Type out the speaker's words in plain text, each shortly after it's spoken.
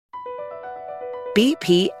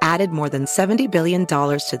BP added more than $70 billion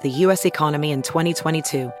to the U.S. economy in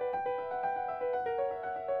 2022.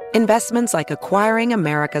 Investments like acquiring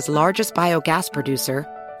America's largest biogas producer,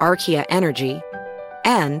 Archaea Energy,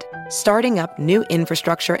 and starting up new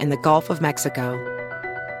infrastructure in the Gulf of Mexico.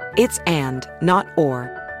 It's and, not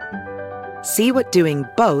or. See what doing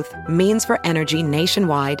both means for energy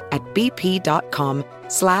nationwide at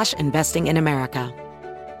bp.com/investing in America.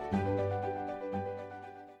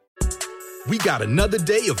 We got another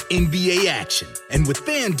day of NBA action. And with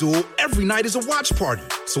FanDuel, every night is a watch party.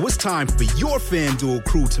 So it's time for your FanDuel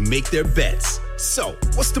crew to make their bets. So,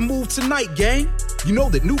 what's the move tonight, gang? You know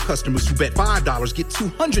that new customers who bet $5 get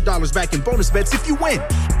 $200 back in bonus bets if you win.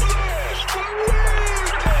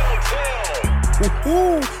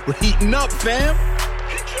 Woo-hoo, we're heating up, fam.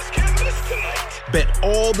 You just can't miss tonight. Bet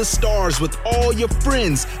all the stars with all your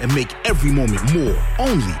friends and make every moment more.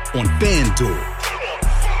 Only on FanDuel.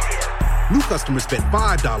 New customers bet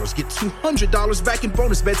 $5, get $200 back in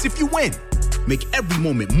bonus bets if you win. Make every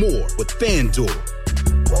moment more with FanDuel.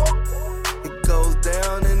 It goes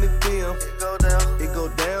down in the DM. It go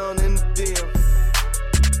down in the DM.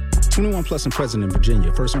 21 plus and present in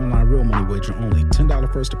Virginia. First online real money wager only. $10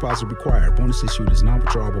 first deposit required. Bonus issued is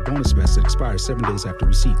non-withdrawable bonus vest that expires 7 days after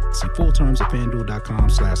receipt. See full terms at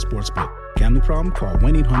FanDuel.com/sportsbook. Gambling problem? Call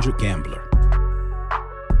 1-800-GAMBLER.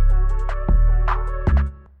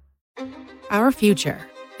 Our future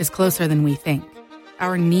is closer than we think.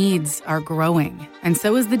 Our needs are growing, and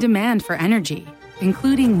so is the demand for energy,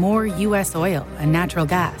 including more U.S. oil and natural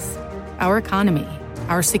gas. Our economy,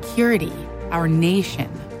 our security, our nation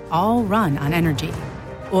all run on energy.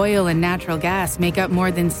 Oil and natural gas make up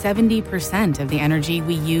more than 70% of the energy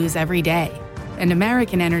we use every day. And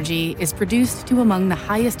American energy is produced to among the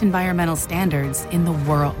highest environmental standards in the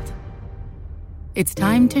world. It's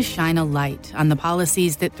time to shine a light on the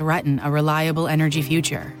policies that threaten a reliable energy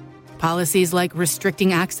future. Policies like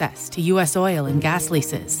restricting access to U.S. oil and gas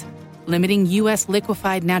leases, limiting U.S.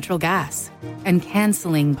 liquefied natural gas, and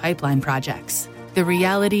canceling pipeline projects. The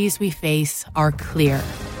realities we face are clear.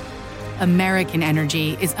 American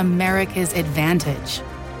energy is America's advantage.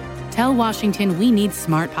 Tell Washington we need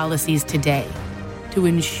smart policies today to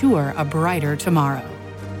ensure a brighter tomorrow.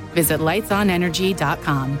 Visit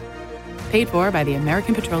lightsonenergy.com. Paid for by the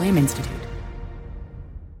American Petroleum Institute.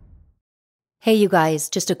 Hey, you guys,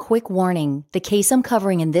 just a quick warning. The case I'm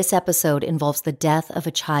covering in this episode involves the death of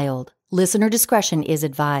a child. Listener discretion is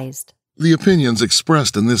advised. The opinions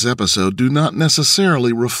expressed in this episode do not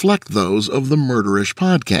necessarily reflect those of the Murderish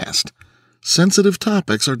podcast. Sensitive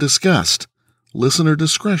topics are discussed. Listener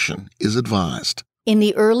discretion is advised. In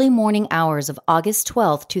the early morning hours of August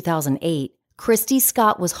 12, 2008, Christy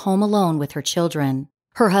Scott was home alone with her children.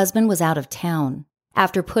 Her husband was out of town.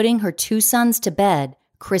 After putting her 2 sons to bed,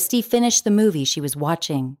 Christy finished the movie she was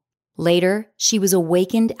watching. Later, she was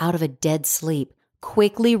awakened out of a dead sleep,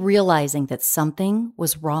 quickly realizing that something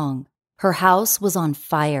was wrong. Her house was on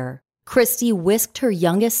fire. Christy whisked her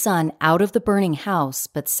youngest son out of the burning house,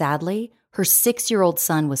 but sadly, her 6-year-old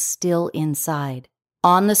son was still inside.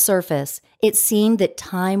 On the surface, it seemed that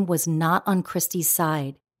time was not on Christy's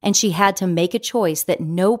side, and she had to make a choice that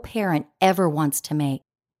no parent ever wants to make.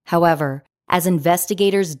 However, as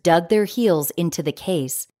investigators dug their heels into the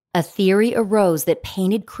case, a theory arose that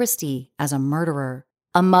painted Christy as a murderer,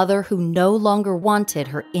 a mother who no longer wanted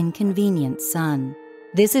her inconvenient son.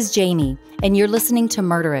 This is Jamie, and you're listening to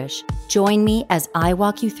Murderish. Join me as I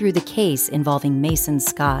walk you through the case involving Mason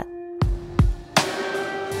Scott.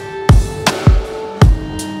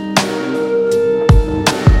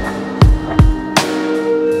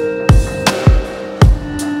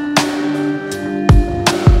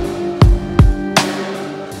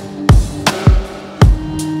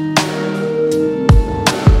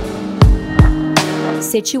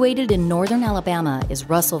 Situated in northern Alabama is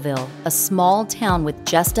Russellville, a small town with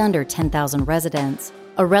just under 10,000 residents.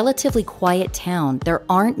 A relatively quiet town, there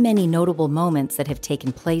aren't many notable moments that have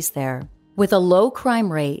taken place there. With a low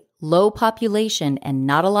crime rate, low population, and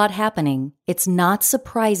not a lot happening, it's not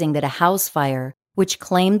surprising that a house fire, which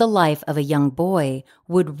claimed the life of a young boy,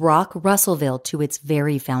 would rock Russellville to its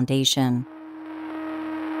very foundation.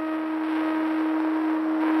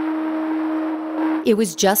 It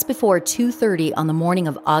was just before 2:30 on the morning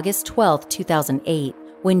of August 12, 2008,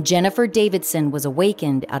 when Jennifer Davidson was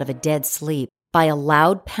awakened out of a dead sleep by a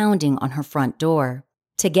loud pounding on her front door.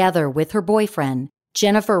 Together with her boyfriend,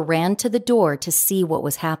 Jennifer ran to the door to see what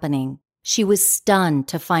was happening. She was stunned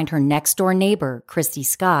to find her next-door neighbor, Christy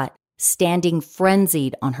Scott, standing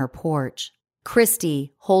frenzied on her porch.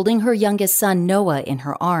 Christy, holding her youngest son Noah in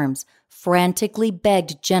her arms, frantically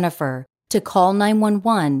begged Jennifer to call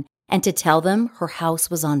 911 and to tell them her house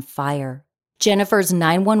was on fire. Jennifer's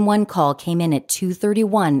 911 call came in at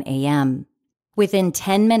 2:31 a.m. Within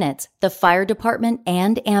 10 minutes, the fire department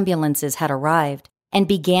and ambulances had arrived and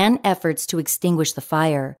began efforts to extinguish the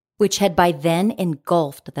fire, which had by then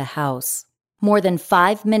engulfed the house. More than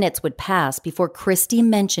 5 minutes would pass before Christy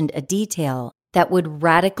mentioned a detail that would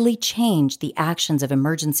radically change the actions of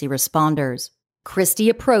emergency responders. Christy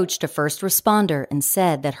approached a first responder and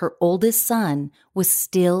said that her oldest son was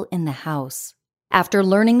still in the house. After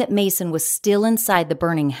learning that Mason was still inside the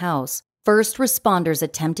burning house, first responders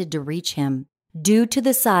attempted to reach him. Due to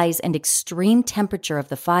the size and extreme temperature of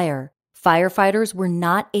the fire, firefighters were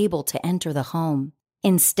not able to enter the home.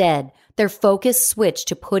 Instead, their focus switched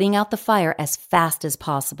to putting out the fire as fast as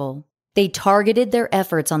possible. They targeted their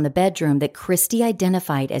efforts on the bedroom that Christy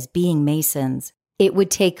identified as being Mason's. It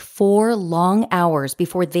would take 4 long hours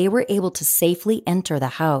before they were able to safely enter the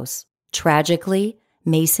house. Tragically,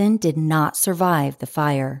 Mason did not survive the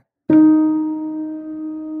fire.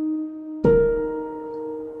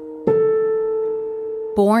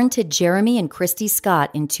 Born to Jeremy and Christy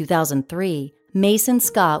Scott in 2003, Mason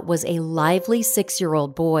Scott was a lively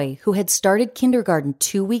 6-year-old boy who had started kindergarten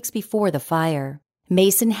 2 weeks before the fire.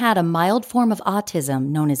 Mason had a mild form of autism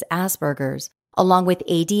known as Asperger's, along with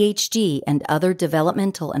ADHD and other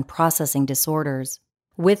developmental and processing disorders.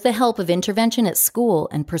 With the help of intervention at school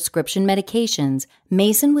and prescription medications,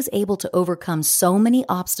 Mason was able to overcome so many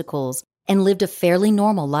obstacles and lived a fairly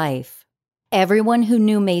normal life. Everyone who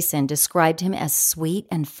knew Mason described him as sweet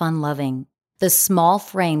and fun-loving. The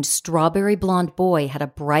small-framed strawberry blonde boy had a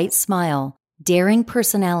bright smile, daring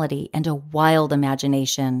personality, and a wild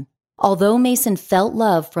imagination. Although Mason felt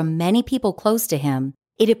love from many people close to him,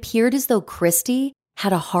 it appeared as though Christy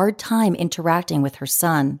had a hard time interacting with her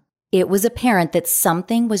son. It was apparent that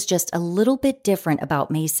something was just a little bit different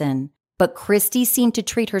about Mason, but Christy seemed to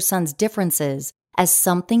treat her son's differences as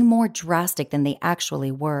something more drastic than they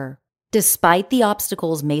actually were. Despite the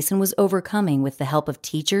obstacles Mason was overcoming with the help of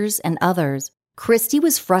teachers and others, Christy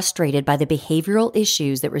was frustrated by the behavioral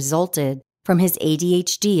issues that resulted from his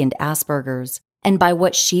ADHD and Asperger's, and by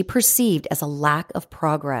what she perceived as a lack of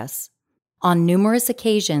progress. On numerous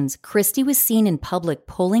occasions, Christy was seen in public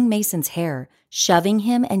pulling Mason's hair, shoving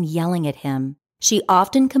him, and yelling at him. She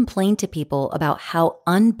often complained to people about how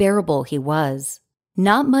unbearable he was.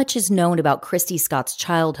 Not much is known about Christy Scott's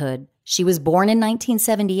childhood. She was born in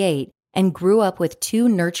 1978 and grew up with 2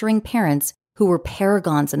 nurturing parents who were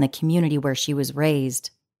paragons in the community where she was raised.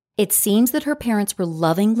 It seems that her parents were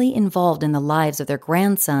lovingly involved in the lives of their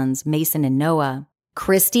grandsons, Mason and Noah.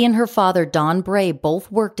 Christy and her father, Don Bray,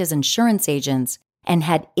 both worked as insurance agents and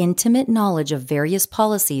had intimate knowledge of various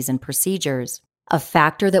policies and procedures, a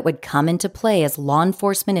factor that would come into play as law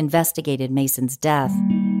enforcement investigated Mason's death.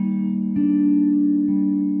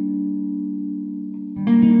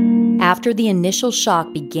 After the initial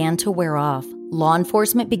shock began to wear off, law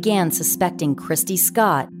enforcement began suspecting Christy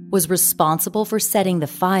Scott was responsible for setting the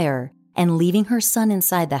fire and leaving her son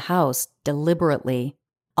inside the house deliberately.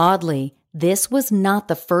 Oddly, this was not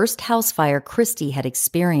the first house fire Christy had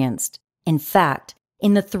experienced. In fact,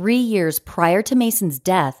 in the 3 years prior to Mason's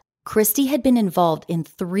death, Christy had been involved in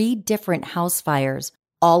 3 different house fires,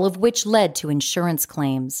 all of which led to insurance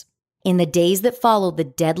claims. In the days that followed the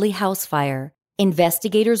deadly house fire,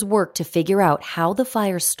 investigators worked to figure out how the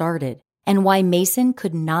fire started and why Mason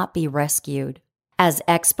could not be rescued. As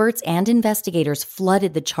experts and investigators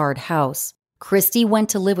flooded the charred house, Christy went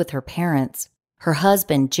to live with her parents. Her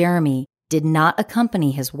husband, Jeremy, did not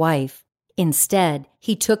accompany his wife. Instead,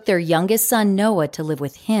 he took their youngest son, Noah, to live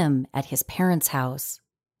with him at his parents' house.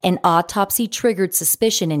 An autopsy triggered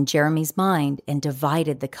suspicion in Jeremy's mind and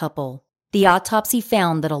divided the couple. The autopsy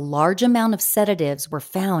found that a large amount of sedatives were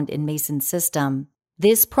found in Mason's system.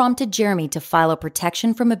 This prompted Jeremy to file a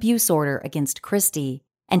protection from abuse order against Christy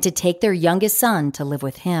and to take their youngest son to live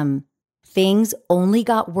with him. Things only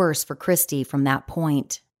got worse for Christy from that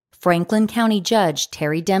point. Franklin County Judge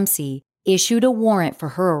Terry Dempsey issued a warrant for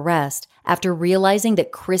her arrest after realizing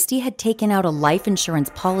that Christy had taken out a life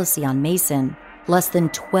insurance policy on Mason less than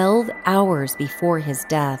 12 hours before his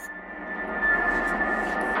death.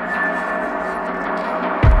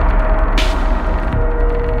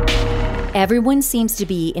 Everyone seems to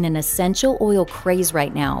be in an essential oil craze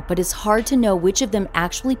right now, but it's hard to know which of them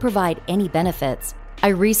actually provide any benefits. I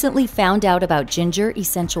recently found out about ginger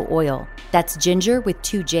essential oil. That's ginger with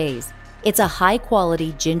 2 J's. It's a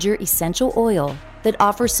high-quality ginger essential oil that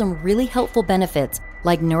offers some really helpful benefits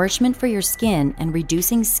like nourishment for your skin and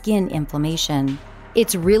reducing skin inflammation.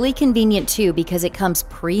 It's really convenient too because it comes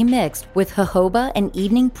pre-mixed with jojoba and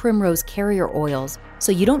evening primrose carrier oils,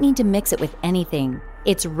 so you don't need to mix it with anything.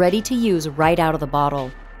 It's ready to use right out of the bottle.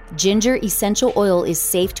 Ginger essential oil is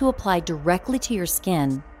safe to apply directly to your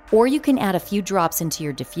skin, or you can add a few drops into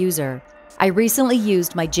your diffuser. I recently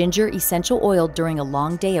used my ginger essential oil during a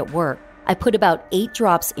long day at work. I put about 8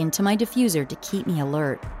 drops into my diffuser to keep me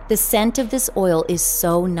alert. The scent of this oil is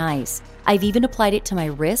so nice. I've even applied it to my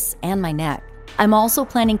wrists and my neck. I'm also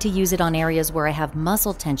planning to use it on areas where I have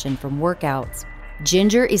muscle tension from workouts.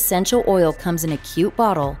 Ginger essential oil comes in a cute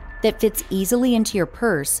bottle that fits easily into your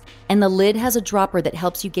purse, and the lid has a dropper that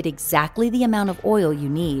helps you get exactly the amount of oil you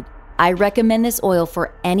need. I recommend this oil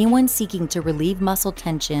for anyone seeking to relieve muscle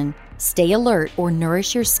tension, stay alert, or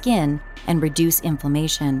nourish your skin and reduce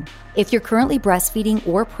inflammation. If you're currently breastfeeding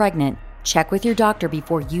or pregnant, check with your doctor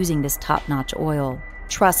before using this top-notch oil.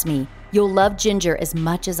 Trust me, you'll love ginger as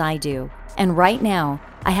much as I do. And right now,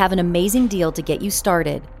 I have an amazing deal to get you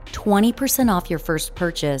started, 20% off your first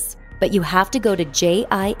purchase. But you have to go to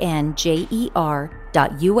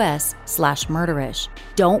jinjer.us/murderish.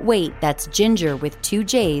 Don't wait, that's ginger with 2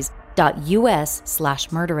 J's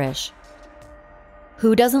 .us/murderish.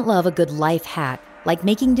 Who doesn't love a good life hack, like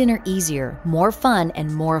making dinner easier, more fun,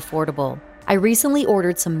 and more affordable? I recently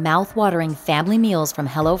ordered some mouth-watering family meals from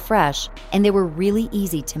HelloFresh, and they were really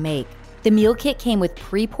easy to make. The meal kit came with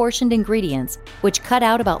pre-portioned ingredients, which cut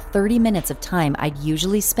out about 30 minutes of time I'd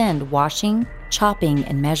usually spend washing, chopping,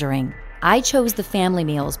 and measuring. I chose the family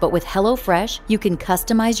meals, but with HelloFresh, you can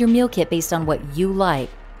customize your meal kit based on what you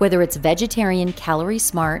like, whether it's vegetarian, calorie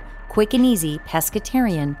smart, quick and easy,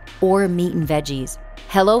 pescatarian, or meat and veggies.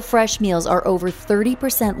 HelloFresh meals are over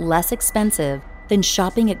 30% less expensive than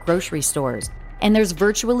shopping at grocery stores, and there's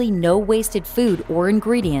virtually no wasted food or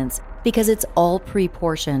ingredients because it's all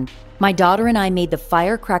pre-portioned. My daughter and I made the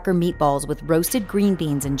firecracker meatballs with roasted green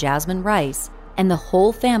beans and jasmine rice, and the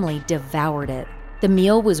whole family devoured it. The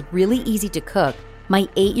meal was really easy to cook. My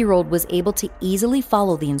 8-year-old was able to easily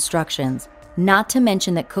follow the instructions, not to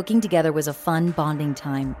mention that cooking together was a fun bonding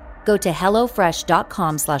time. Go to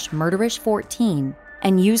HelloFresh.com/murderish14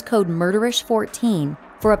 and use code murderish14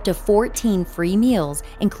 for up to 14 free meals,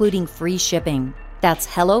 including free shipping. That's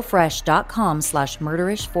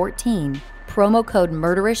HelloFresh.com/murderish14, promo code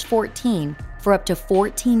murderish14 for up to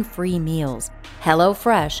 14 free meals.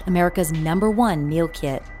 HelloFresh, America's #1 meal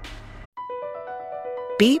kit.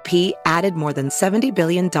 BP added more than $70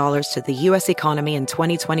 billion to the U.S. economy in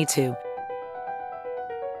 2022.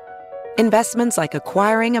 Investments like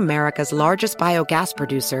acquiring America's largest biogas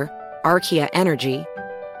producer, Archaea Energy,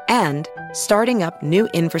 and starting up new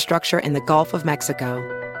infrastructure in the Gulf of Mexico.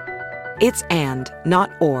 It's and,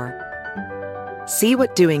 not or. See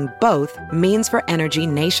what doing both means for energy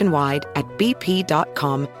nationwide at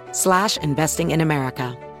bp.com/investing in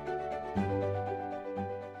America.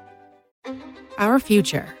 Our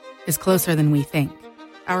future is closer than we think.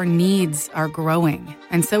 Our needs are growing,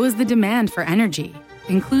 and so is the demand for energy,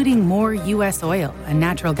 including more U.S. oil and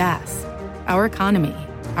natural gas. Our economy,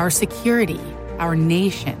 our security, our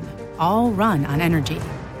nation, all run on energy.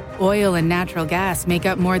 Oil and natural gas make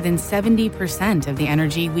up more than 70% of the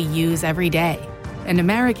energy we use every day. And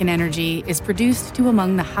American energy is produced to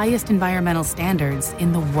among the highest environmental standards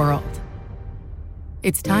in the world.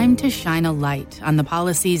 It's time to shine a light on the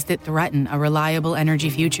policies that threaten a reliable energy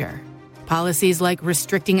future. Policies like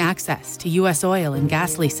restricting access to U.S. oil and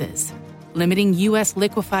gas leases, limiting U.S.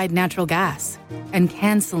 liquefied natural gas, and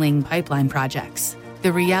canceling pipeline projects.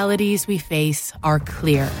 The realities we face are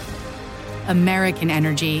clear. American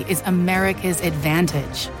energy is America's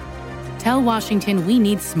advantage. Tell Washington we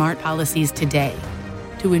need smart policies today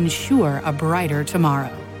to ensure a brighter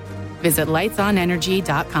tomorrow. Visit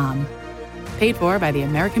lightsonenergy.com. Paid for by the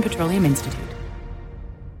American Petroleum Institute.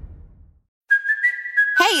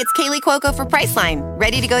 Hey, it's Kaylee Cuoco for Priceline.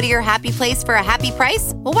 Ready to go to your happy place for a happy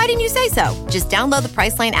price? Well, why didn't you say so? Just download the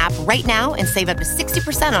Priceline app right now and save up to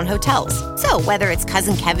 60% on hotels. So whether it's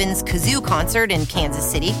Cousin Kevin's Kazoo Concert in Kansas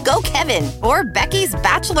City, go Kevin, or Becky's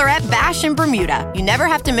Bachelorette Bash in Bermuda, you never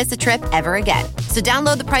have to miss a trip ever again. So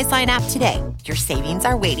download the Priceline app today. Your savings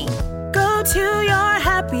are waiting. Go to your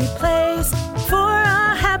happy place for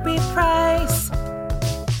a happy price.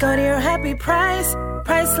 Go to your happy price,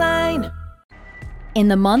 Priceline. In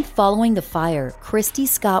the month following the fire, Christy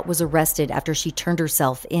Scott was arrested after she turned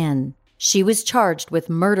herself in. She was charged with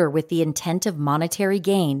murder with the intent of monetary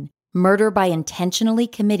gain, murder by intentionally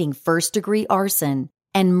committing first-degree arson,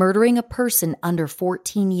 and murdering a person under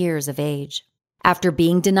 14 years of age. After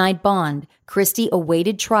being denied bond, Christy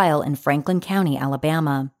awaited trial in Franklin County,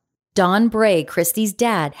 Alabama. Don Bray, Christy's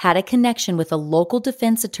dad, had a connection with a local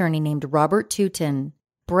defense attorney named Robert Touton.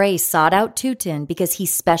 Bray sought out Touton because he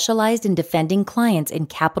specialized in defending clients in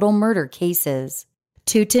capital murder cases.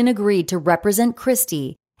 Tutin agreed to represent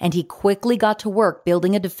Christy, and he quickly got to work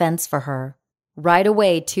building a defense for her. Right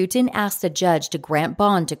away, Tutin asked the judge to grant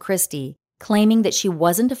bond to Christy, claiming that she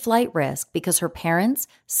wasn't a flight risk because her parents,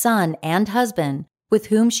 son, and husband, with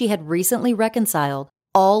whom she had recently reconciled,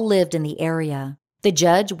 all lived in the area. The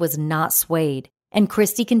judge was not swayed, and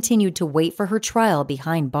Christy continued to wait for her trial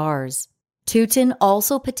behind bars. Tutin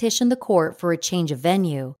also petitioned the court for a change of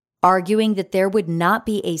venue, arguing that there would not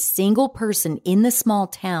be a single person in the small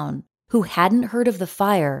town who hadn't heard of the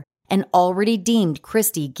fire and already deemed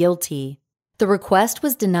Christy guilty. The request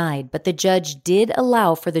was denied, but the judge did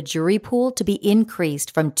allow for the jury pool to be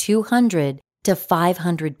increased from 200 to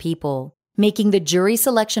 500 people, making the jury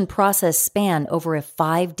selection process span over a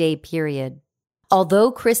 5-day period.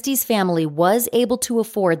 Although Christy's family was able to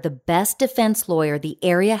afford the best defense lawyer the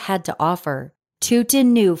area had to offer, Tutin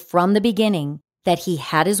knew from the beginning that he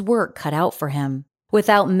had his work cut out for him.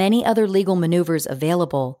 Without many other legal maneuvers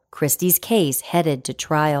available, Christy's case headed to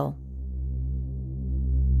trial.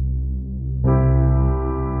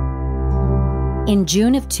 In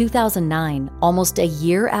June of 2009, almost a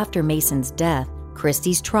year after Mason's death,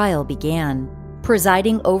 Christy's trial began.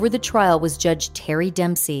 Presiding over the trial was Judge Terry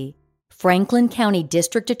Dempsey. Franklin County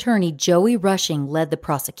District Attorney Joey Rushing led the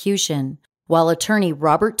prosecution, while attorney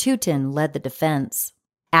Robert Tutin led the defense.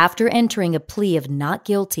 After entering a plea of not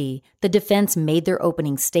guilty, the defense made their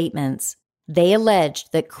opening statements. They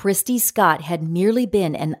alleged that Christy Scott had merely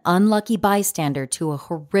been an unlucky bystander to a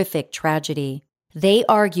horrific tragedy. They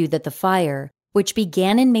argued that the fire, which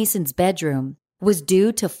began in Mason's bedroom, was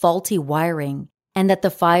due to faulty wiring, and that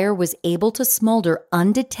the fire was able to smolder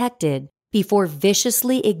undetected before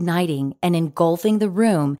viciously igniting and engulfing the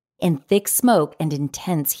room in thick smoke and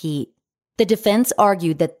intense heat. The defense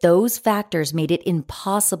argued that those factors made it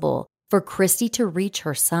impossible for Christy to reach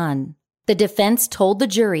her son. The defense told the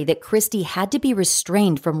jury that Christy had to be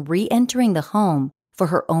restrained from re-entering the home for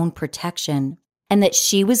her own protection, and that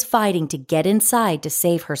she was fighting to get inside to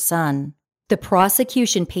save her son. The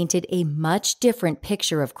prosecution painted a much different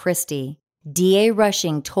picture of Christy. D.A.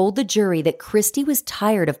 Rushing told the jury that Christy was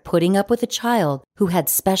tired of putting up with a child who had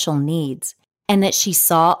special needs, and that she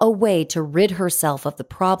saw a way to rid herself of the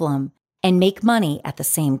problem and make money at the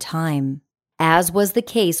same time. As was the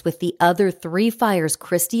case with the other 3 fires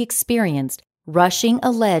Christy experienced, Rushing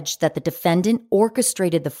alleged that the defendant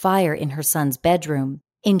orchestrated the fire in her son's bedroom,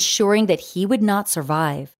 ensuring that he would not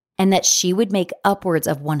survive, and that she would make upwards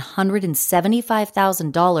of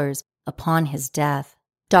 $175,000 upon his death.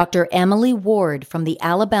 Dr. Emily Ward from the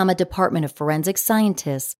Alabama Department of Forensic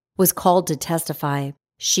Scientists was called to testify.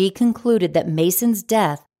 She concluded that Mason's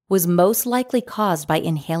death was most likely caused by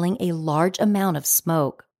inhaling a large amount of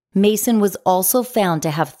smoke. Mason was also found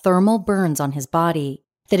to have thermal burns on his body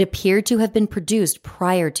that appeared to have been produced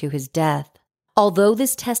prior to his death. Although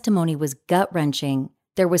this testimony was gut-wrenching,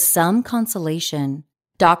 there was some consolation.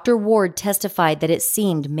 Dr. Ward testified that it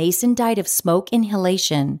seemed Mason died of smoke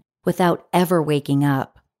inhalation without ever waking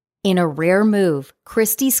up. In a rare move,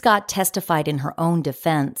 Christy Scott testified in her own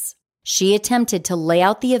defense. She attempted to lay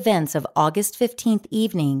out the events of August 15th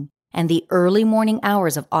evening and the early morning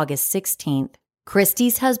hours of August 16th.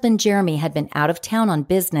 Christy's husband Jeremy had been out of town on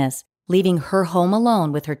business, leaving her home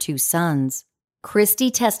alone with her 2 sons.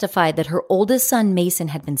 Christy testified that her oldest son Mason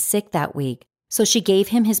had been sick that week, so she gave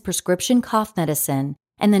him his prescription cough medicine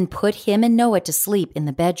and then put him and Noah to sleep in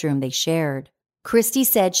the bedroom they shared. Christy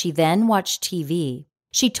said she then watched TV.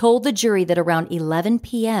 She told the jury that around 11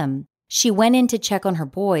 p.m., she went in to check on her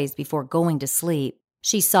boys before going to sleep.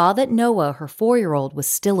 She saw that Noah, her 4-year-old, was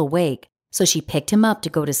still awake, so she picked him up to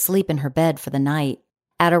go to sleep in her bed for the night.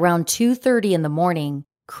 At around 2:30 in the morning,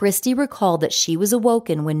 Christy recalled that she was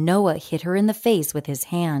awoken when Noah hit her in the face with his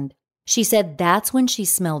hand. She said that's when she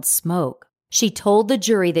smelled smoke. She told the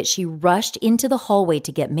jury that she rushed into the hallway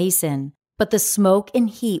to get Mason, but the smoke and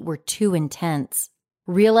heat were too intense.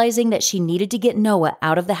 Realizing that she needed to get Noah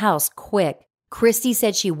out of the house quick, Christy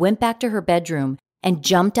said she went back to her bedroom and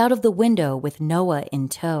jumped out of the window with Noah in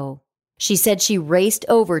tow. She said she raced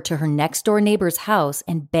over to her next-door neighbor's house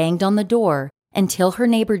and banged on the door until her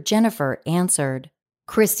neighbor Jennifer answered.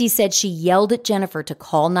 Christy said she yelled at Jennifer to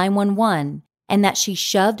call 911 and that she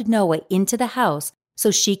shoved Noah into the house so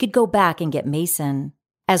she could go back and get Mason.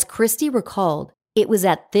 As Christy recalled, it was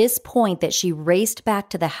at this point that she raced back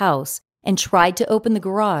to the house and tried to open the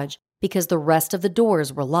garage because the rest of the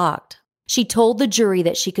doors were locked. She told the jury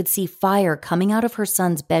that she could see fire coming out of her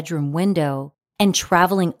son's bedroom window and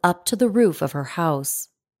traveling up to the roof of her house.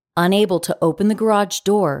 Unable to open the garage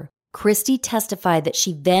door, Christy testified that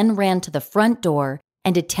she then ran to the front door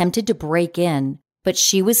and attempted to break in, but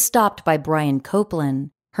she was stopped by Brian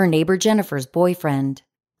Copeland, her neighbor Jennifer's boyfriend.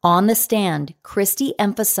 On the stand, Christy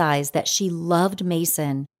emphasized that she loved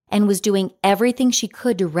Mason and was doing everything she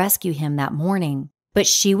could to rescue him that morning, but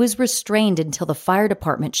she was restrained until the fire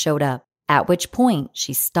department showed up, at which point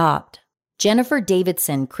she stopped. Jennifer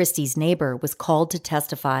Davidson, Christy's neighbor, was called to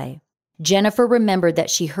testify. Jennifer remembered that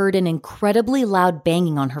she heard an incredibly loud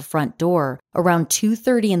banging on her front door around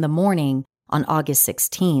 2:30 in the morning on August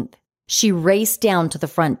 16th. She raced down to the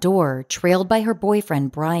front door, trailed by her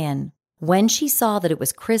boyfriend, Brian. When she saw that it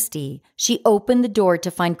was Christy, she opened the door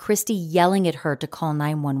to find Christy yelling at her to call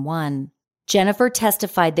 911. Jennifer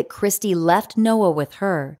testified that Christy left Noah with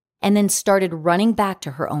her and then started running back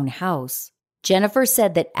to her own house. Jennifer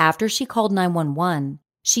said that after she called 911,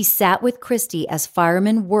 she sat with Christy as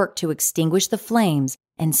firemen worked to extinguish the flames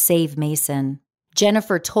and save Mason.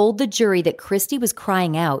 Jennifer told the jury that Christy was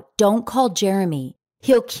crying out, "Don't call Jeremy.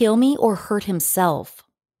 He'll kill me or hurt himself."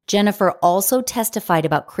 Jennifer also testified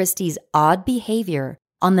about Christy's odd behavior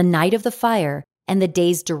on the night of the fire and the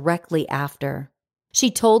days directly after.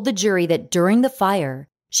 She told the jury that during the fire,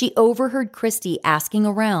 she overheard Christy asking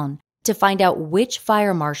around to find out which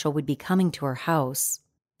fire marshal would be coming to her house.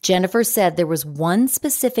 Jennifer said there was one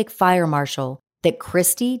specific fire marshal that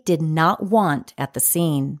Christy did not want at the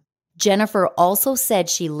scene. Jennifer also said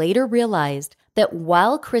she later realized that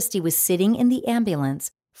while Christy was sitting in the ambulance,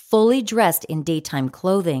 fully dressed in daytime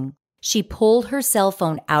clothing, she pulled her cell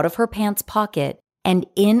phone out of her pants pocket and,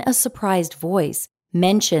 in a surprised voice,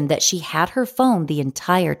 mentioned that she had her phone the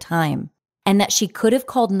entire time and that she could have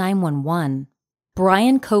called 911.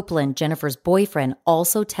 Brian Copeland, Jennifer's boyfriend,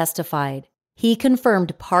 also testified. He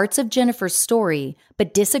confirmed parts of Jennifer's story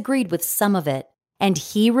but disagreed with some of it, and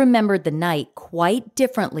he remembered the night quite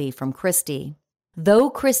differently from Christy. Though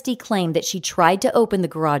Christy claimed that she tried to open the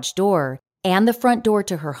garage door and the front door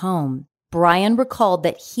to her home, Brian recalled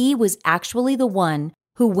that he was actually the one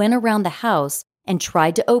who went around the house and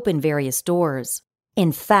tried to open various doors.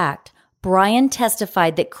 In fact, Brian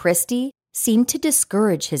testified that Christy seemed to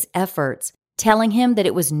discourage his efforts, telling him that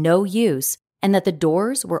it was no use and that the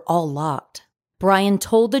doors were all locked. Brian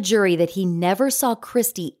told the jury that he never saw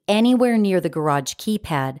Christy anywhere near the garage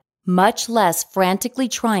keypad, much less frantically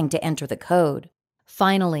trying to enter the code.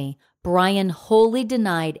 Finally, Brian wholly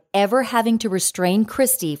denied ever having to restrain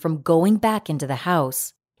Christy from going back into the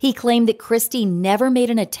house. He claimed that Christy never made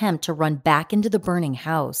an attempt to run back into the burning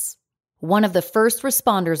house. One of the first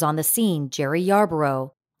responders on the scene, Jerry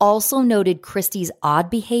Yarborough, also noted Christy's odd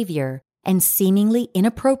behavior and seemingly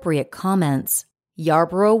inappropriate comments.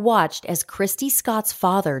 Yarborough watched as Christy Scott's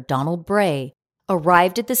father, Donald Bray,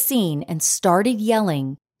 arrived at the scene and started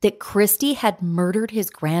yelling that Christy had murdered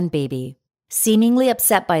his grandbaby. Seemingly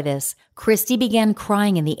upset by this, Christy began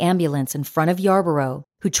crying in the ambulance in front of Yarborough,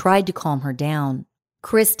 who tried to calm her down.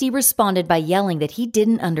 Christy responded by yelling that he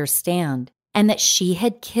didn't understand and that she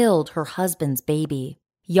had killed her husband's baby.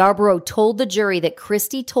 Yarborough told the jury that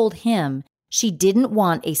Christy told him she didn't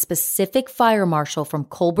want a specific fire marshal from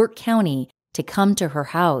Colbert County to come to her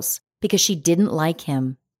house because she didn't like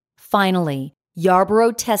him. Finally,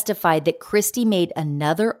 Yarborough testified that Christy made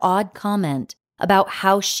another odd comment about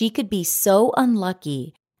how she could be so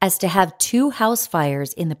unlucky as to have 2 house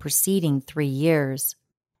fires in the preceding 3 years.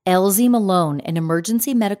 Elsie Malone, an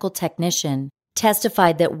emergency medical technician,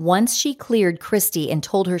 testified that once she cleared Christy and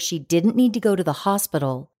told her she didn't need to go to the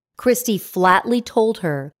hospital, Christy flatly told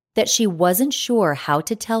her that she wasn't sure how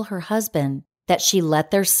to tell her husband that she let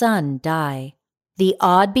their son die. The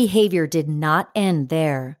odd behavior did not end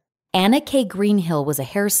there. Anna K. Greenhill was a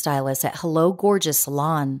hairstylist at Hello Gorgeous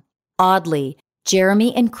Salon. Oddly,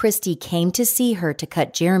 Jeremy and Christy came to see her to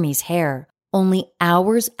cut Jeremy's hair only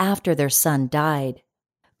hours after their son died.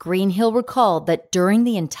 Greenhill recalled that during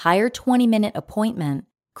the entire 20-minute appointment,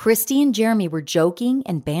 Christy and Jeremy were joking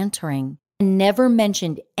and bantering and never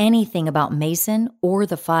mentioned anything about Mason or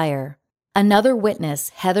the fire. Another witness,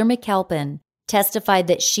 Heather McAlpin, testified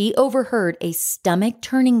that she overheard a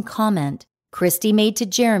stomach-turning comment Christy made to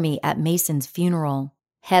Jeremy at Mason's funeral.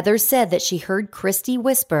 Heather said that she heard Christy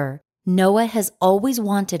whisper, "Noah has always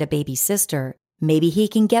wanted a baby sister. Maybe he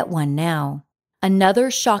can get one now." Another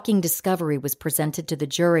shocking discovery was presented to the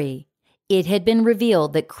jury. It had been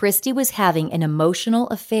revealed that Christy was having an emotional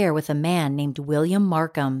affair with a man named William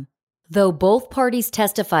Markham. Though both parties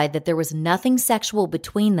testified that there was nothing sexual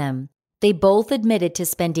between them, they both admitted to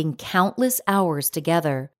spending countless hours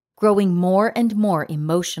together, growing more and more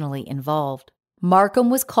emotionally involved. Markham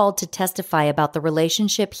was called to testify about the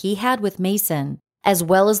relationship he had with Mason, as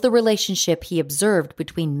well as the relationship he observed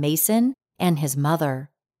between Mason and his mother.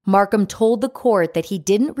 Markham told the court that he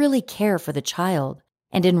didn't really care for the child,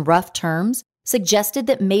 and in rough terms, suggested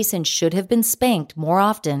that Mason should have been spanked more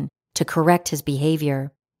often to correct his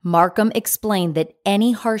behavior. Markham explained that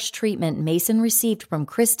any harsh treatment Mason received from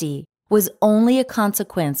Christy was only a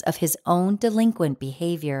consequence of his own delinquent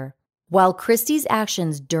behavior. While Christy's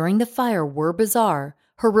actions during the fire were bizarre,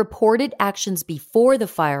 her reported actions before the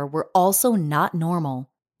fire were also not normal.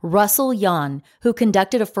 Russell Yan, who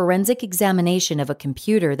conducted a forensic examination of a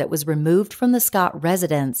computer that was removed from the Scott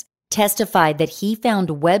residence, testified that he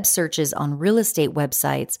found web searches on real estate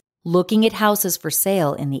websites looking at houses for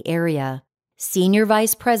sale in the area. Senior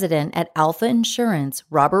Vice President at Alpha Insurance,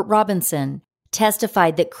 Robert Robinson,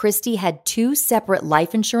 testified that Christy had 2 separate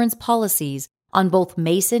life insurance policies on both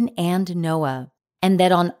Mason and Noah, and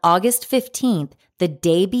that on August 15th, the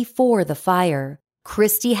day before the fire,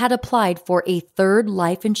 Christy had applied for a 3rd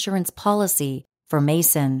life insurance policy for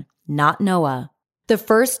Mason, not Noah. The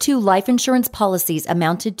first 2 life insurance policies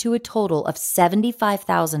amounted to a total of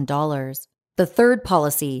 $75,000. The 3rd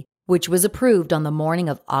policy, which was approved on the morning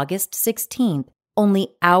of August 16th, only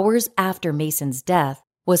hours after Mason's death,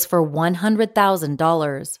 was for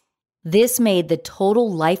 $100,000. This made the total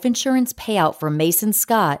life insurance payout for Mason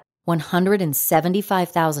Scott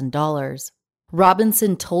 $175,000.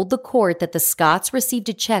 Robinson told the court that the Scotts received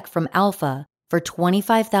a check from Alpha for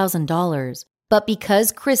 $25,000, but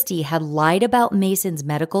because Christy had lied about Mason's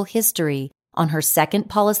medical history on her 2nd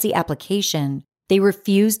policy application, they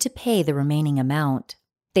refused to pay the remaining amount.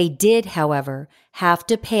 They did, however, have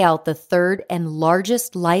to pay out the 3rd and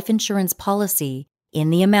largest life insurance policy in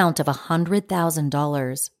the amount of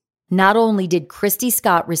 $100,000. Not only did Christy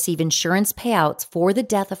Scott receive insurance payouts for the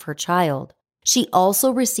death of her child, she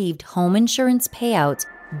also received home insurance payouts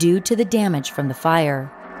due to the damage from the fire.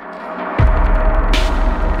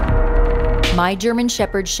 My German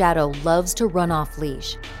Shepherd Shadow loves to run off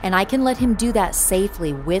leash, and I can let him do that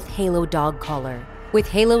safely with Halo Dog Collar. With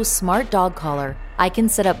Halo's smart dog collar, I can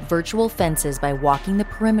set up virtual fences by walking the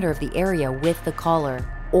perimeter of the area with the collar,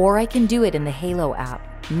 or I can do it in the Halo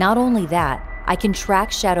app. Not only that, I can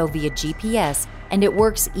track Shadow via GPS, and it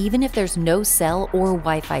works even if there's no cell or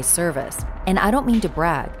Wi-Fi service. And I don't mean to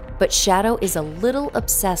brag, but Shadow is a little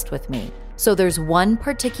obsessed with me. So there's one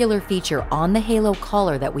particular feature on the Halo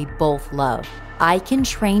collar that we both love. I can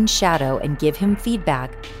train Shadow and give him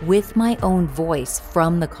feedback with my own voice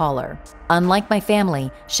from the collar. Unlike my family,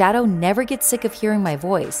 Shadow never gets sick of hearing my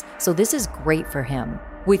voice, so this is great for him.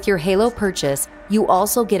 With your Halo purchase, you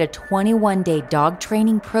also get a 21-day dog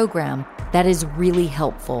training program that is really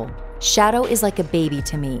helpful. Shadow is like a baby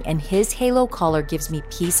to me, and his Halo collar gives me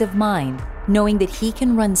peace of mind knowing that he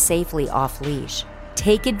can run safely off leash.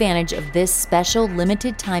 Take advantage of this special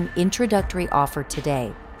limited time introductory offer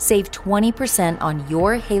today. Save 20% on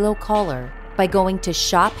your Halo collar by going to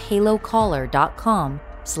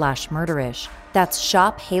shophalocollar.com/murderish. That's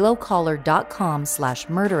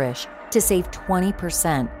shophalocollar.com/murderish to save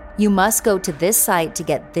 20%. You must go to this site to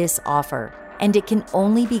get this offer, and it can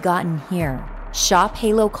only be gotten here.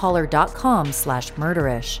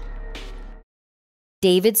 shophalocollar.com/murderish.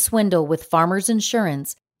 David Swindle with Farmers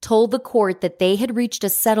Insurance told the court that they had reached a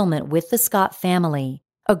settlement with the Scott family,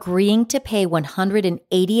 agreeing to pay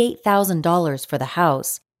 $188,000 for the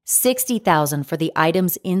house, $60,000 for the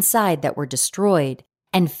items inside that were destroyed,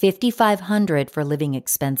 and $5,500 for living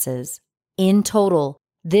expenses. In total,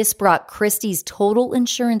 this brought Christy's total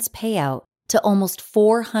insurance payout to almost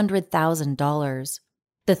 $400,000.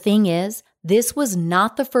 The thing is, this was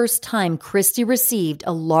not the first time Christy received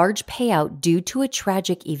a large payout due to a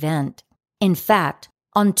tragic event. In fact,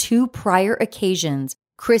 on 2 prior occasions,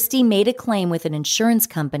 Christy made a claim with an insurance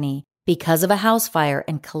company because of a house fire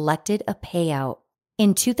and collected a payout.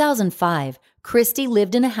 In 2005, Christy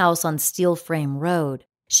lived in a house on Steel Frame Road.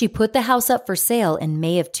 She put the house up for sale in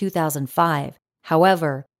May of 2005.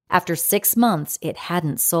 However, after 6 months, it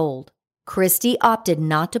hadn't sold. Christy opted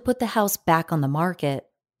not to put the house back on the market.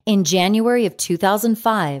 In January of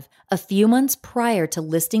 2005, a few months prior to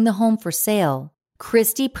listing the home for sale,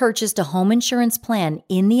 Christy purchased a home insurance plan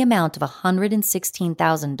in the amount of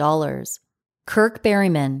 $116,000. Kirk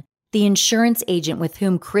Berryman, the insurance agent with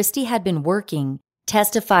whom Christy had been working,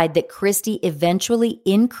 testified that Christy eventually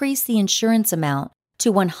increased the insurance amount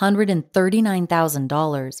to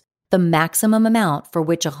 $139,000, the maximum amount for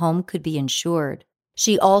which a home could be insured.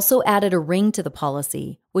 She also added a ring to the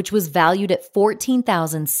policy, which was valued at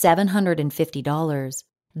 $14,750.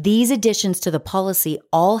 These additions to the policy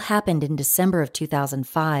all happened in December of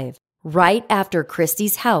 2005, right after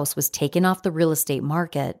Christy's house was taken off the real estate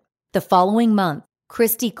market. The following month,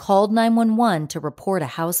 Christy called 911 to report a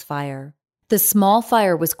house fire. The small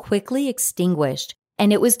fire was quickly extinguished,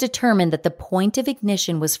 and it was determined that the point of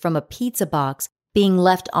ignition was from a pizza box being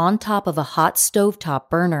left on top of a hot stovetop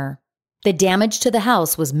burner. The damage to the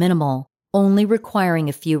house was minimal, only requiring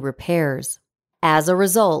a few repairs. As a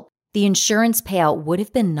result, the insurance payout would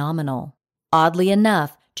have been nominal. Oddly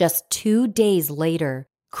enough, just 2 days later,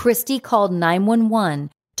 Christy called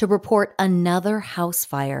 911 to report another house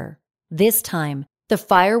fire. This time, the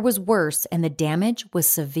fire was worse and the damage was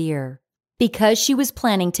severe. Because she was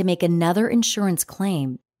planning to make another insurance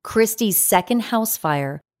claim, Christy's second house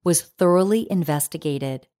fire was thoroughly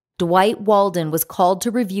investigated. Dwight Walden was called to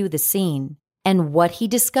review the scene, and what he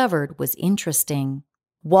discovered was interesting.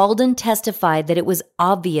 Walden testified that it was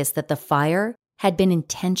obvious that the fire had been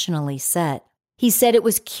intentionally set. He said it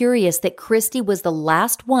was curious that Christy was the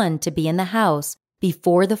last one to be in the house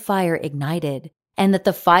before the fire ignited, and that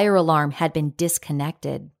the fire alarm had been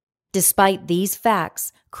disconnected. Despite these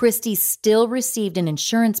facts, Christy still received an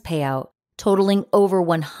insurance payout totaling over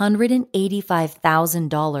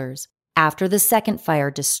 $185,000 after the second fire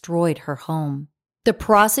destroyed her home. The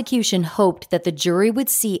prosecution hoped that the jury would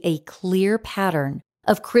see a clear pattern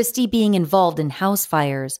of Christy being involved in house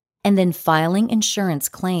fires and then filing insurance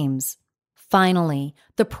claims. Finally,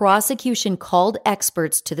 the prosecution called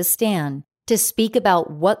experts to the stand to speak about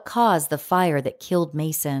what caused the fire that killed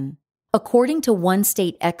Mason. According to one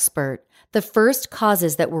state expert, the first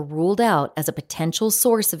causes that were ruled out as a potential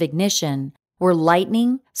source of ignition were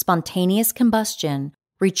lightning, spontaneous combustion,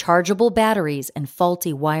 rechargeable batteries, and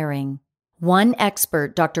faulty wiring. One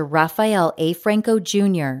expert, Dr. Rafael A. Franco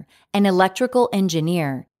Jr., an electrical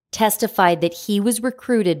engineer, testified that he was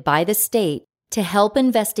recruited by the state to help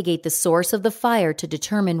investigate the source of the fire to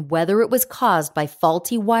determine whether it was caused by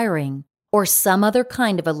faulty wiring or some other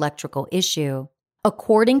kind of electrical issue.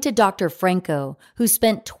 According to Dr. Franco, who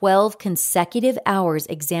spent 12 consecutive hours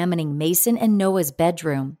examining Mason and Noah's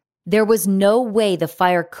bedroom, there was no way the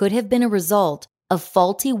fire could have been a result of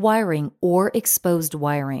faulty wiring or exposed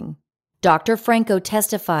wiring. Dr. Franco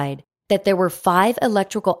testified that there were 5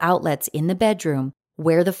 electrical outlets in the bedroom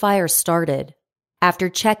where the fire started. After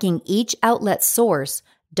checking each outlet source,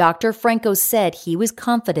 Dr. Franco said he was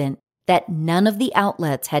confident that none of the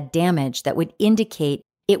outlets had damage that would indicate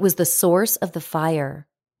it was the source of the fire.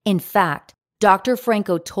 In fact, Dr.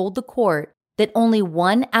 Franco told the court that only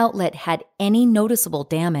one outlet had any noticeable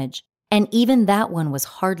damage, and even that one was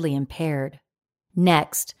hardly impaired.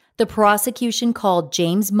 Next, the prosecution called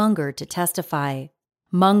James Munger to testify.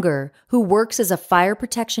 Munger, who works as a fire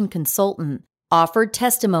protection consultant, offered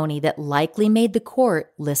testimony that likely made the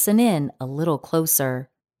court listen in a little closer.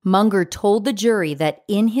 Munger told the jury that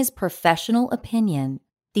in his professional opinion,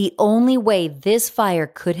 the only way this fire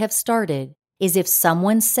could have started is if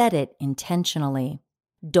someone set it intentionally.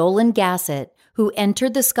 Dolan Gassett, who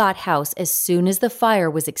entered the Scott house as soon as the fire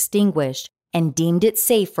was extinguished and deemed it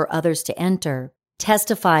safe for others to enter,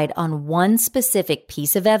 testified on one specific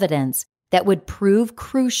piece of evidence that would prove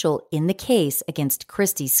crucial in the case against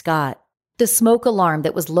Christy Scott. The smoke alarm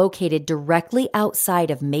that was located directly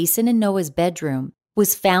outside of Mason and Noah's bedroom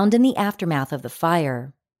was found in the aftermath of the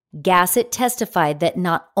fire. Gassett testified that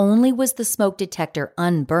not only was the smoke detector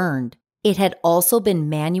unburned, it had also been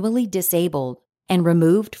manually disabled and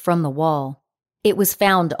removed from the wall. It was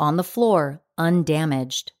found on the floor,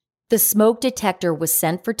 undamaged. The smoke detector was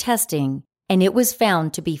sent for testing, and it was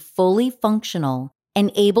found to be fully functional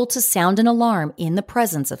and able to sound an alarm in the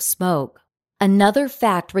presence of smoke. Another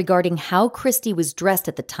fact regarding how Christy was dressed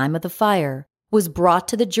at the time of the fire was brought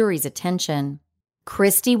to the jury's attention.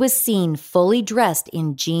 Christy was seen fully dressed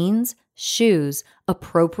in jeans, shoes,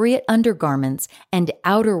 appropriate undergarments, and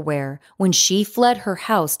outerwear when she fled her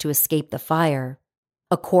house to escape the fire.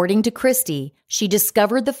 According to Christy, she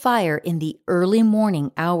discovered the fire in the early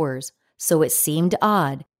morning hours, so it seemed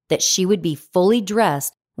odd that she would be fully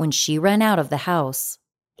dressed when she ran out of the house.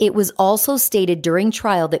 It was also stated during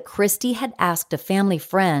trial that Christy had asked a family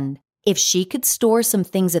friend if she could store some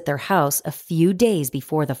things at their house a few days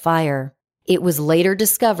before the fire. It was later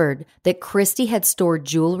discovered that Christy had stored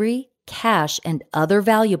jewelry, cash, and other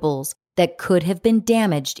valuables that could have been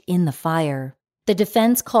damaged in the fire. The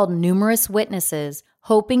defense called numerous witnesses,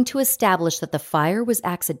 hoping to establish that the fire was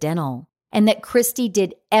accidental and that Christy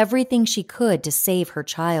did everything she could to save her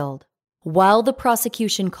child. While the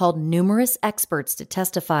prosecution called numerous experts to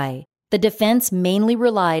testify, the defense mainly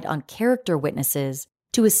relied on character witnesses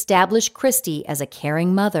to establish Christy as a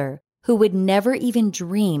caring mother who would never even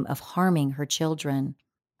dream of harming her children.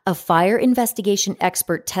 A fire investigation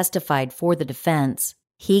expert testified for the defense.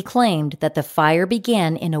 He claimed that the fire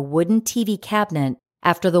began in a wooden TV cabinet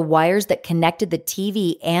after the wires that connected the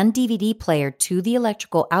TV and DVD player to the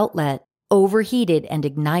electrical outlet overheated and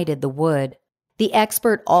ignited the wood. The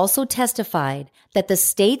expert also testified that the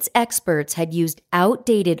state's experts had used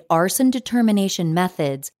outdated arson determination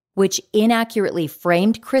methods, which inaccurately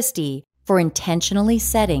framed Christie for intentionally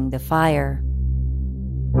setting the fire.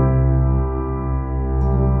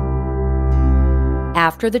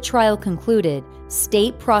 After the trial concluded,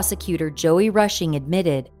 State Prosecutor Joey Rushing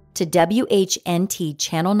admitted to WHNT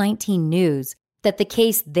Channel 19 News that the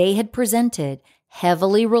case they had presented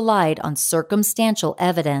heavily relied on circumstantial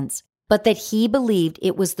evidence, but that he believed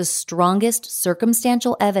it was the strongest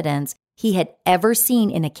circumstantial evidence he had ever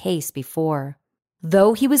seen in a case before.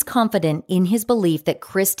 Though he was confident in his belief that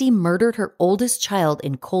Christie murdered her oldest child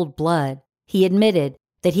in cold blood, he admitted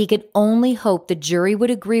that he could only hope the jury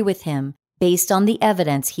would agree with him based on the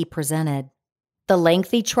evidence he presented. The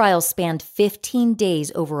lengthy trial spanned 15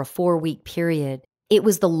 days over a 4-week period. It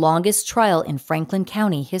was the longest trial in Franklin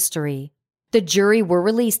County history. The jury were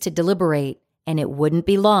released to deliberate, and it wouldn't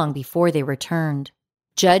be long before they returned.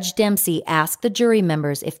 Judge Dempsey asked the jury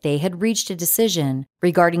members if they had reached a decision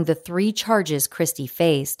regarding the 3 charges Christie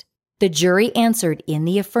faced. The jury answered in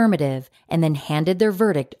the affirmative and then handed their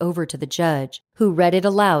verdict over to the judge, who read it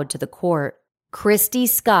aloud to the court. Christie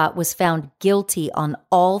Scott was found guilty on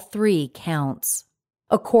all 3 counts.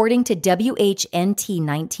 According to WHNT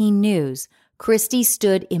 19 News, Christie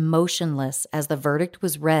stood emotionless as the verdict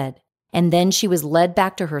was read, and then she was led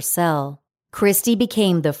back to her cell. Christie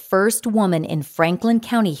became the first woman in Franklin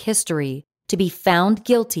County history to be found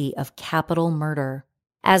guilty of capital murder.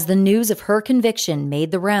 As the news of her conviction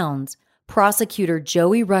made the rounds, prosecutor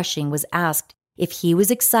Joey Rushing was asked if he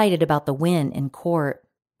was excited about the win in court.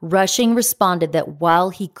 Rushing responded that while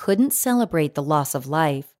he couldn't celebrate the loss of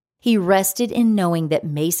life, he rested in knowing that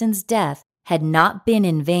Mason's death had not been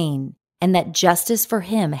in vain and that justice for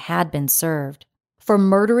him had been served. For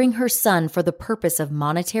murdering her son for the purpose of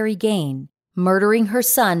monetary gain, murdering her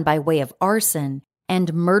son by way of arson,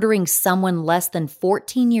 and murdering someone less than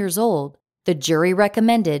 14 years old, the jury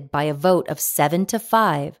recommended by a vote of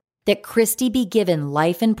 7-5 that Christie be given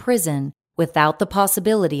life in prison without the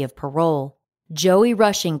possibility of parole. Joey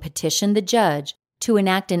Rushing petitioned the judge to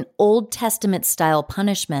enact an Old Testament-style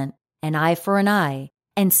punishment, an eye for an eye,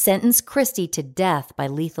 and sentenced Christie to death by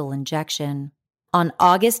lethal injection. On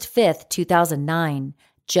August 5, 2009,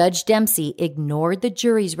 Judge Dempsey ignored the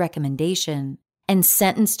jury's recommendation and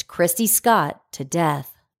sentenced Christie Scott to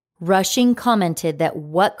death. Rushing commented that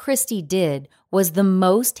what Christie did was the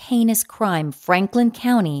most heinous crime Franklin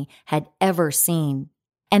County had ever seen,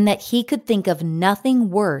 and that he could think of nothing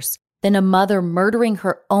worse than a mother murdering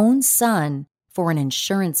her own son for an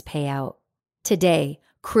insurance payout. Today,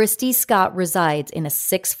 Christie Scott resides in a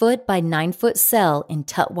 6-foot by 9-foot cell in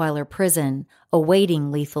Tutwiler Prison,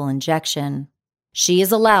 awaiting lethal injection. She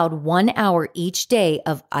is allowed 1 hour each day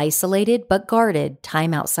of isolated but guarded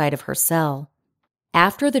time outside of her cell.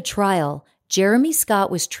 After the trial, Jeremy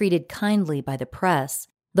Scott was treated kindly by the press,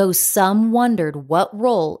 though some wondered what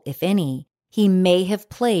role, if any, he may have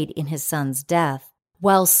played in his son's death.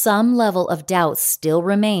 While some level of doubt still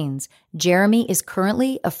remains, Jeremy is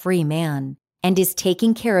currently a free man and is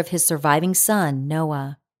taking care of his surviving son,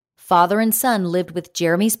 Noah. Father and son lived with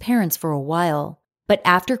Jeremy's parents for a while, but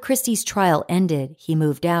after Christie's trial ended, he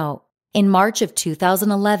moved out. In March of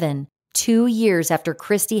 2011, 2 years after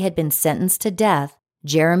Christie had been sentenced to death,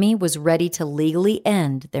 Jeremy was ready to legally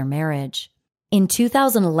end their marriage. In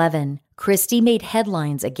 2011, Christie made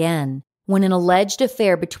headlines again when an alleged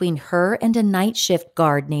affair between her and a night shift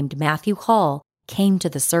guard named Matthew Hall came to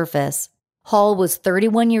the surface. Hall was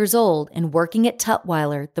 31 years old and working at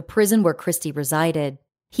Tutwiler, the prison where Christie resided.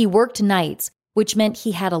 He worked nights, which meant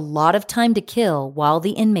he had a lot of time to kill while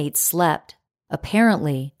the inmates slept.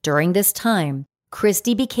 Apparently, during this time,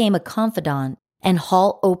 Christie became a confidant, and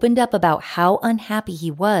Hall opened up about how unhappy he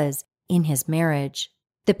was in his marriage.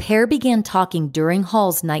 The pair began talking during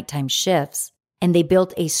Hall's nighttime shifts, and they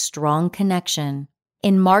built a strong connection.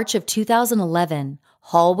 In March of 2011,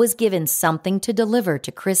 Hall was given something to deliver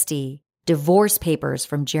to Christie: divorce papers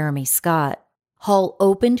from Jeremy Scott. Hall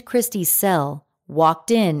opened Christie's cell,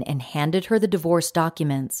 walked in and handed her the divorce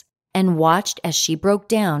documents, and watched as she broke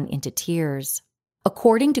down into tears.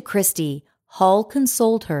 According to Christie, Hall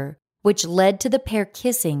consoled her, which led to the pair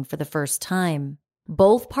kissing for the first time.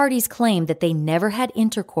 Both parties claimed that they never had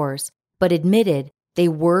intercourse, but admitted they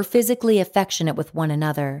were physically affectionate with one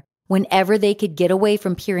another whenever they could get away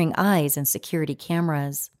from peering eyes and security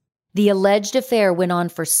cameras. The alleged affair went on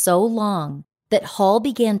for so long that Hall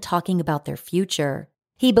began talking about their future.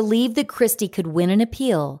 He believed that Christie could win an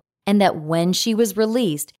appeal and that when she was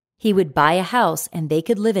released, he would buy a house and they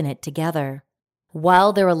could live in it together.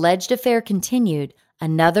 While their alleged affair continued,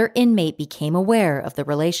 another inmate became aware of the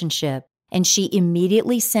relationship and she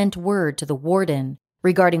immediately sent word to the warden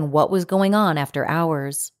regarding what was going on after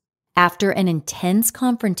hours. After an intense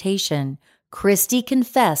confrontation, Christy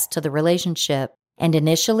confessed to the relationship, and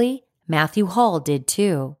initially, Matthew Hall did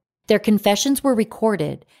too. Their confessions were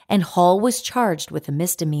recorded, and Hall was charged with a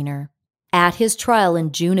misdemeanor. At his trial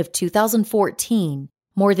in June of 2014,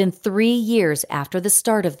 more than 3 years after the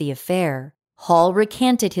start of the affair, Hall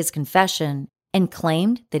recanted his confession and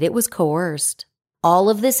claimed that it was coerced. All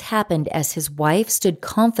of this happened as his wife stood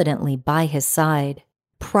confidently by his side.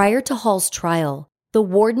 Prior to Hall's trial, the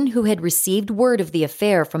warden who had received word of the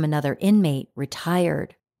affair from another inmate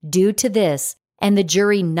retired. Due to this, and the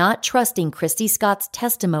jury not trusting Christy Scott's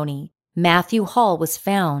testimony, Matthew Hall was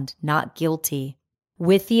found not guilty.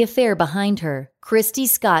 With the affair behind her, Christy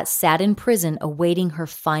Scott sat in prison awaiting her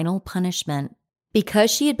final punishment. Because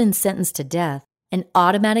she had been sentenced to death, an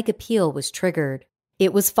automatic appeal was triggered.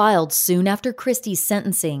 It was filed soon after Christy's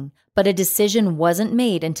sentencing, but a decision wasn't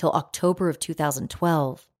made until October of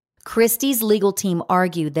 2012. Christy's legal team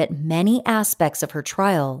argued that many aspects of her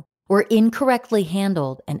trial were incorrectly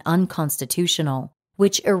handled and unconstitutional,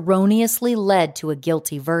 which erroneously led to a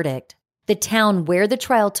guilty verdict. The town where the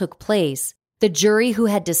trial took place, the jury who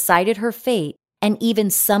had decided her fate, and even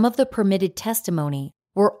some of the permitted testimony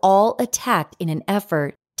were all attacked in an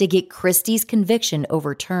effort to get Christy's conviction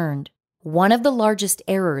overturned. One of the largest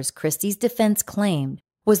errors Christy's defense claimed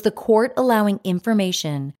was the court allowing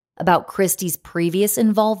information about Christy's previous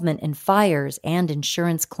involvement in fires and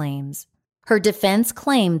insurance claims. Her defense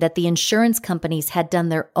claimed that the insurance companies had done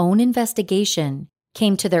their own investigation,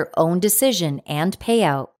 came to their own decision and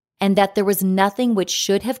payout, and that there was nothing which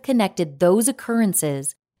should have connected those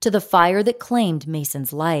occurrences to the fire that claimed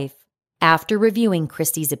Mason's life. After reviewing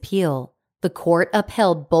Christy's appeal, the court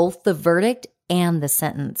upheld both the verdict and the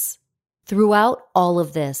sentence. Throughout all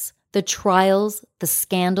of this, the trials, the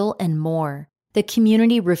scandal, and more, the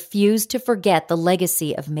community refused to forget the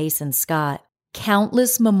legacy of Mason Scott.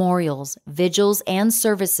 Countless memorials, vigils, and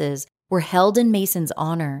services were held in Mason's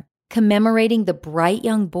honor, commemorating the bright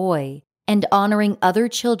young boy and honoring other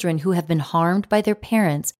children who have been harmed by their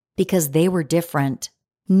parents because they were different.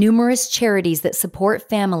 Numerous charities that support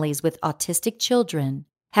families with autistic children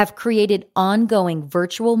have created ongoing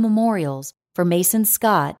virtual memorials for Mason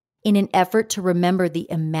Scott in an effort to remember the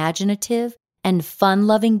imaginative and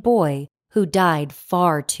fun-loving boy who died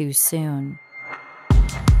far too soon.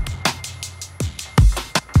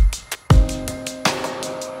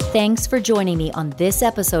 Thanks for joining me on this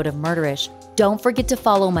episode of Murderish. Don't forget to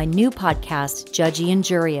follow my new podcast, Judgy and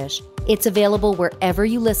Juryish. It's available wherever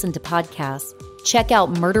you listen to podcasts. Check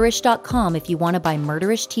out Murderish.com if you want to buy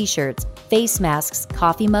Murderish t-shirts, face masks,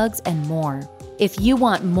 coffee mugs, and more. If you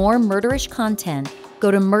want more Murderish content,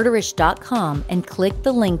 go to Murderish.com and click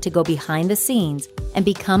the link to go behind the scenes and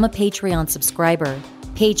become a Patreon subscriber.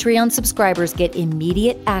 Patreon subscribers get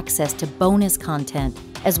immediate access to bonus content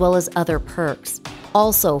as well as other perks.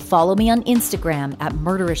 Also, follow me on Instagram at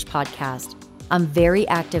Murderish Podcast. I'm very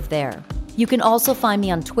active there. You can also find me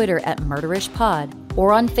on Twitter at Murderish Pod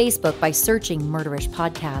or on Facebook by searching Murderish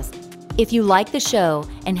Podcast. If you like the show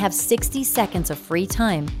and have 60 seconds of free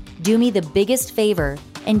time, do me the biggest favor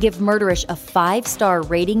and give Murderish a 5-star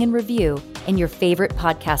rating and review in your favorite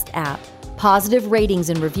podcast app. Positive ratings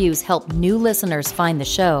and reviews help new listeners find the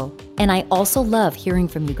show, and I also love hearing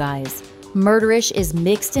from you guys. Murderish is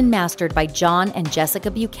mixed and mastered by John and Jessica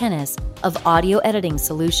Buchanan of Audio Editing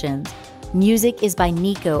Solutions. Music is by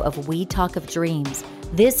Nico of We Talk of Dreams.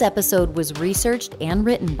 This episode was researched and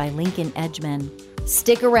written by Lincoln Edgman.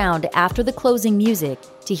 Stick around after the closing music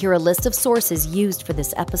to hear a list of sources used for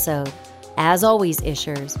this episode. As always,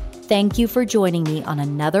 Ishers, thank you for joining me on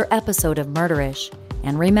another episode of Murderish.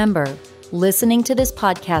 And remember, listening to this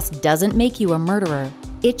podcast doesn't make you a murderer.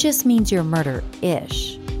 It just means you're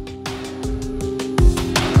murder-ish.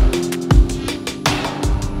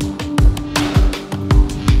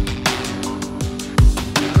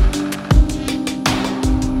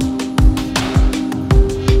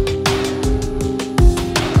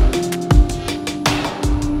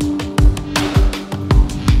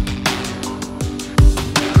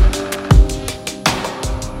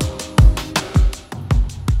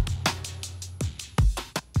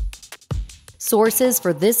 Sources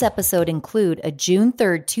for this episode include a June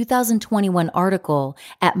 3, 2021 article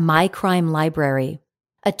at My Crime Library,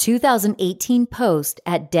 a 2018 post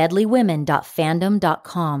at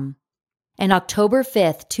deadlywomen.fandom.com, an October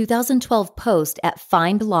 5, 2012 post at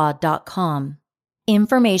findlaw.com,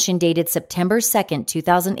 information dated September 2,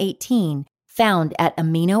 2018, found at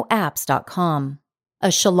aminoapps.com, A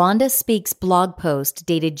Shalonda Speaks blog post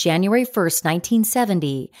dated January 1st,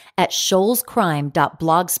 1970 at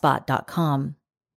shoalscrime.blogspot.com.